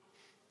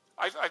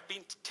I've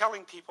been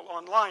telling people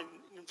online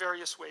in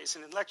various ways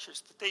and in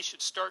lectures that they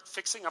should start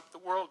fixing up the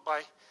world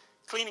by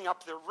cleaning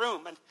up their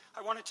room. And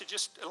I wanted to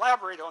just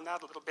elaborate on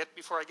that a little bit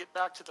before I get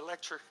back to the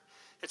lecture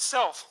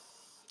itself.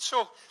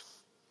 So,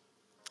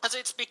 as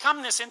it's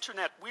become this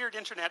weird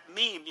internet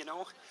meme, you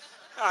know,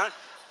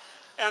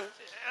 and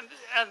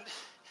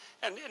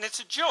it's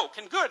a joke,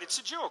 and good, it's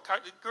a joke.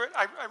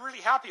 I'm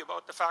really happy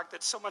about the fact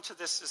that so much of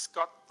this has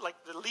got like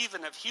the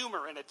leaven of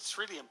humor in it. It's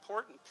really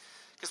important,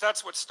 because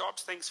that's what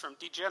stops things from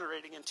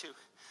degenerating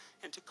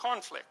into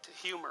conflict,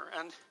 humor.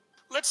 And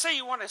let's say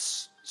you want to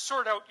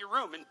sort out your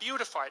room and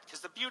beautify it,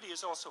 because the beauty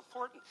is also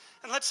important.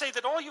 And let's say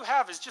that all you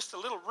have is just a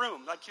little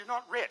room, like you're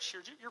not rich,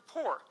 you're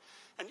poor,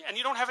 and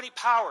you don't have any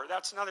power.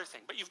 That's another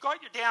thing. But you've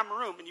got your damn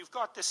room, and you've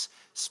got this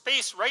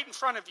space right in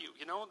front of you,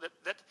 you know,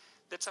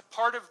 that's a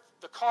part of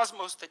the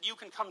cosmos that you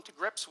can come to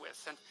grips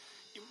with. And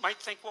you might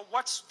think, well,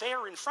 what's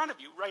there in front of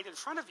you, right in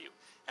front of you?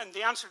 And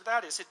the answer to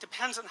that is it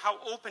depends on how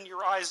open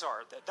your eyes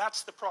are.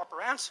 That's the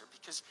proper answer,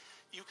 because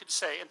you could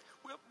say, and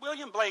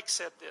William Blake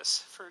said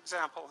this, for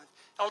example, and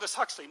Aldous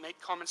Huxley made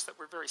comments that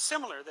were very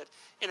similar, that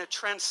in a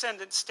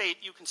transcendent state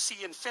you can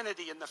see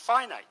infinity in the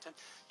finite. And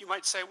you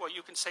might say, well,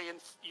 you can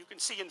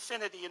see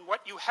infinity in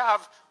what you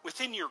have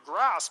within your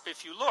grasp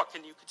if you look,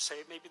 and you could say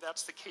maybe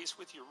that's the case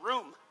with your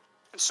room.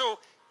 And so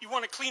you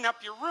want to clean up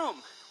your room.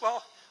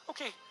 Well,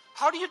 okay,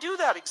 how do you do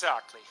that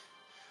exactly?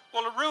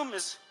 Well, a room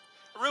is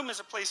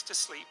a place to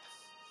sleep.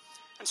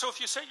 And so if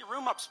you set your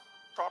room up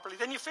properly,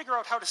 then you figure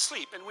out how to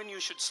sleep and when you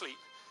should sleep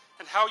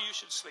and how you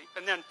should sleep.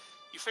 And then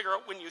you figure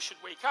out when you should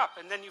wake up.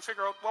 And then you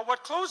figure out, well,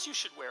 what clothes you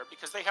should wear,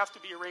 because they have to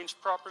be arranged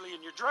properly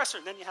in your dresser.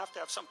 And then you have to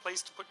have some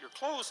place to put your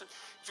clothes. And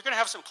if you're going to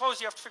have some clothes,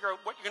 you have to figure out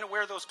what you're going to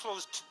wear those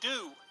clothes to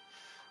do,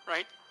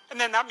 right? And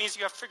then that means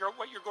you have to figure out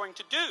what you're going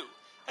to do.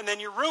 And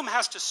then your room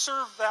has to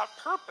serve that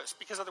purpose,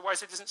 because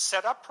otherwise it isn't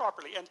set up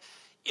properly. And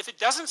if it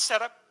doesn't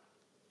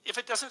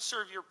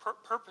serve your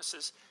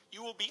purposes,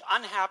 you will be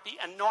unhappy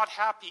and not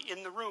happy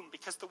in the room,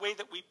 because the way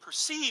that we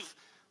perceive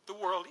the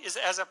world is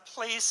as a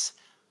place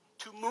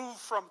to move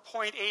from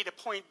point A to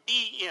point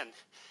B in.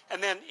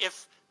 And then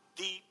if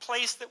the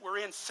place that we're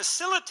in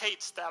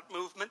facilitates that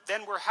movement,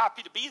 then we're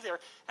happy to be there.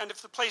 And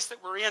if the place that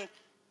we're in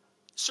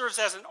serves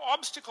as an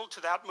obstacle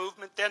to that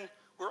movement, then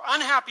we're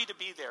unhappy to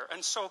be there.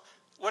 And so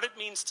what it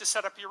means to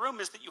set up your room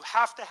is that you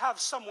have to have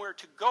somewhere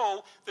to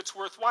go that's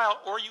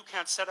worthwhile, or you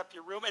can't set up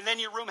your room, and then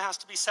your room has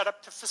to be set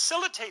up to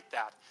facilitate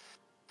that.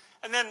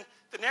 And then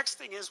the next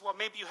thing is, well,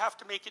 maybe you have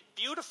to make it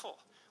beautiful.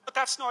 But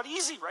that's not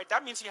easy, right?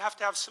 That means you have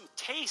to have some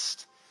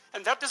taste.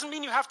 And that doesn't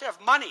mean you have to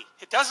have money.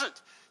 It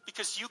doesn't,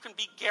 because you can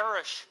be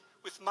garish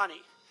with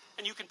money,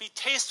 and you can be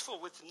tasteful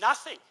with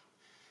nothing.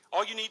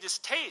 All you need is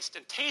taste,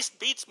 and taste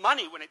beats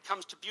money when it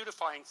comes to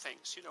beautifying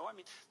things, you know. I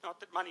mean, not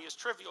that money is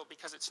trivial,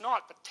 because it's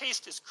not, but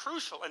taste is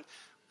crucial, and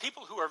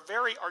people who are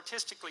very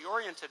artistically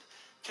oriented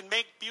can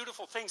make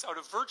beautiful things out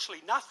of virtually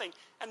nothing.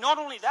 And not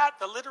only that,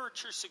 the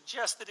literature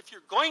suggests that if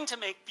you're going to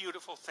make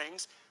beautiful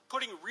things,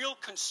 putting real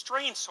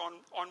constraints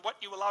on what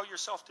you allow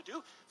yourself to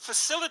do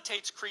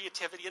facilitates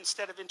creativity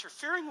instead of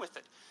interfering with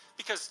it.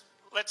 Because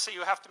let's say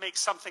you have to make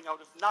something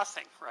out of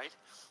nothing, right?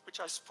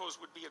 Which I suppose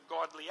would be a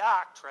godly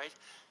act, right?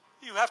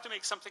 You have to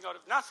make something out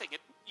of nothing.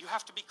 You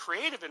have to be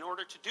creative in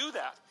order to do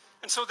that.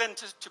 And so then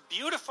to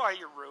beautify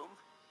your room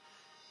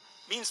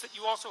means that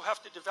you also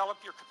have to develop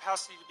your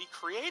capacity to be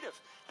creative.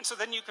 And so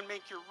then you can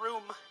make your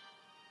room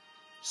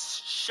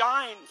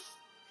shine.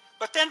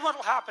 But then what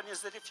will happen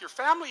is that if your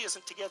family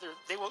isn't together,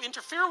 they will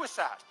interfere with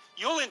that.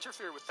 You'll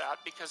interfere with that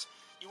because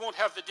you won't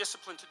have the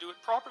discipline to do it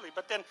properly.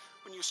 But then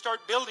when you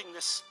start building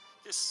this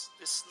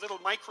little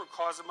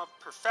microcosm of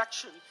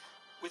perfection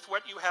with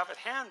what you have at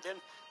hand, then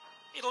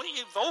it'll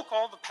evoke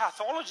all the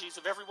pathologies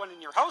of everyone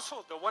in your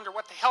household. They'll wonder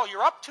what the hell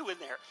you're up to in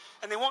there.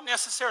 And they won't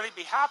necessarily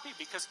be happy,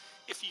 because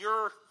if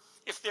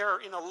they're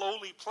in a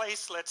lowly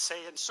place, let's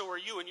say, and so are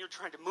you, and you're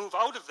trying to move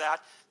out of that,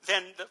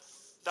 then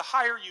the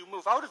higher you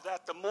move out of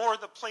that, the more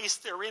the place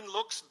they're in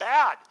looks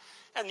bad.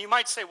 And you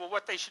might say, well,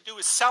 what they should do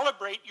is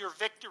celebrate your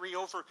victory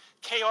over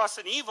chaos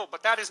and evil,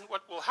 but that isn't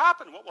what will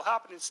happen. What will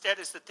happen instead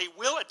is that they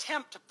will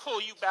attempt to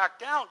pull you back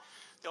down.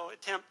 They'll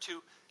attempt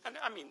to, and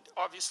I mean,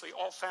 obviously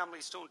all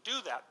families don't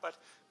do that, but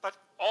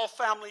all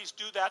families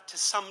do that to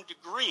some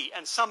degree,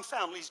 and some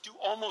families do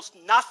almost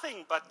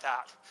nothing but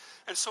that.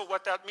 And so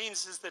what that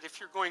means is that if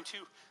you're going to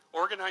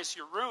organize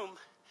your room,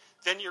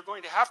 then you're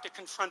going to have to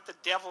confront the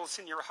devils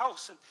in your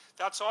house. And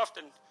that's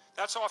often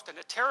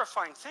a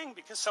terrifying thing,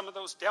 because some of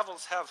those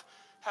devils have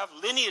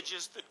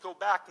lineages that go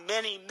back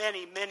many,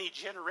 many, many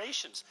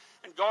generations.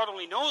 And God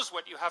only knows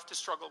what you have to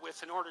struggle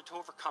with in order to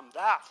overcome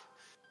that.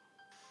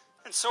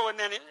 And so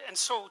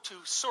to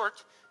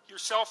sort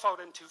yourself out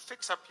and to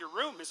fix up your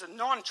room is a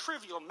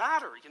non-trivial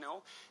matter, you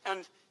know.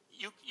 And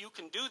you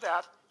can do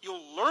that.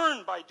 You'll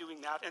learn by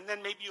doing that, and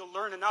then maybe you'll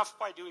learn enough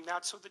by doing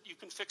that so that you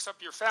can fix up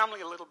your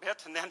family a little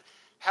bit. And then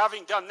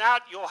having done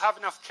that, you'll have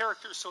enough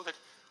character so that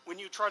when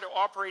you try to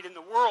operate in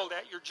the world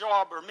at your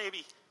job, or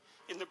maybe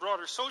in the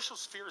broader social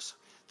spheres,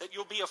 that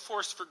you'll be a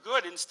force for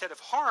good instead of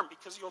harm,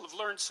 because you'll have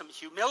learned some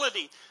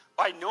humility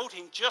by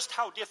noting just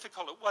how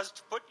difficult it was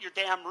to put your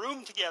damn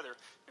room together,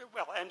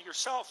 well, and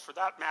yourself for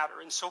that matter.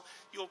 And so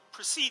you'll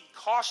proceed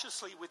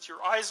cautiously with your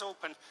eyes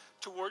open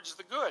towards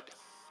the good.